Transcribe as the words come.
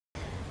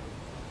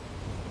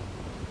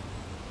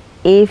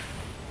if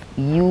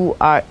you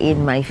are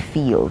in my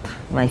field,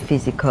 my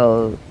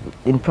physical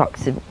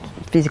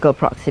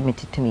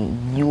proximity to me,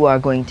 you are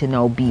going to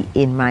now be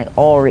in my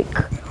auric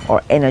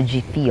or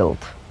energy field,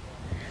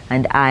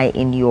 and I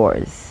in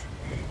yours.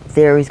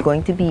 There is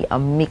going to be a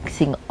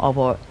mixing of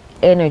our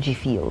energy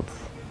fields.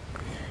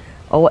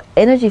 Our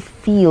energy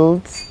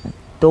fields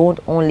don't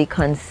only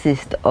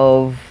consist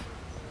of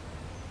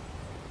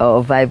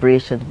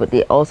vibrations, but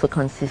they also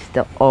consist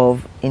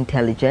of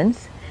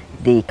intelligence.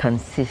 They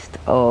consist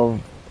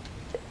of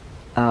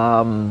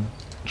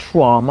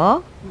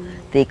trauma.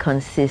 They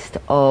consist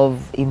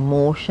of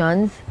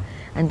emotions,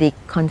 and they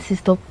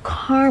consist of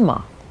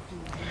karma.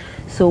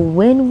 So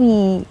when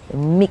we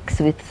mix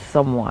with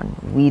someone,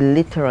 we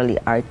literally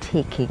are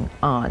taking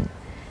on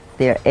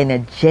their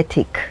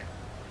energetic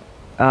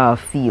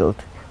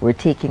field. We're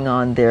taking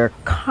on their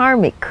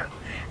karmic.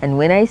 And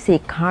when I say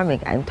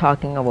karmic, I'm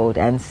talking about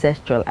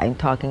ancestral. I'm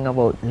talking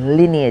about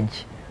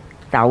lineage,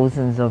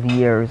 thousands of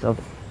years of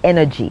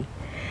energy.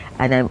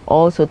 And I'm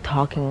also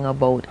talking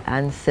about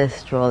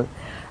ancestral.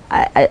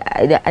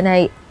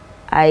 I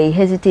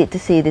hesitate to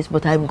say this,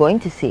 but I'm going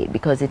to say it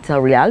because it's a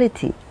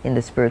reality in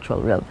the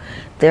spiritual realm.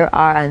 There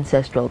are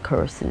ancestral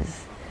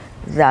curses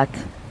that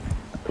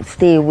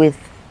stay with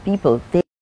people.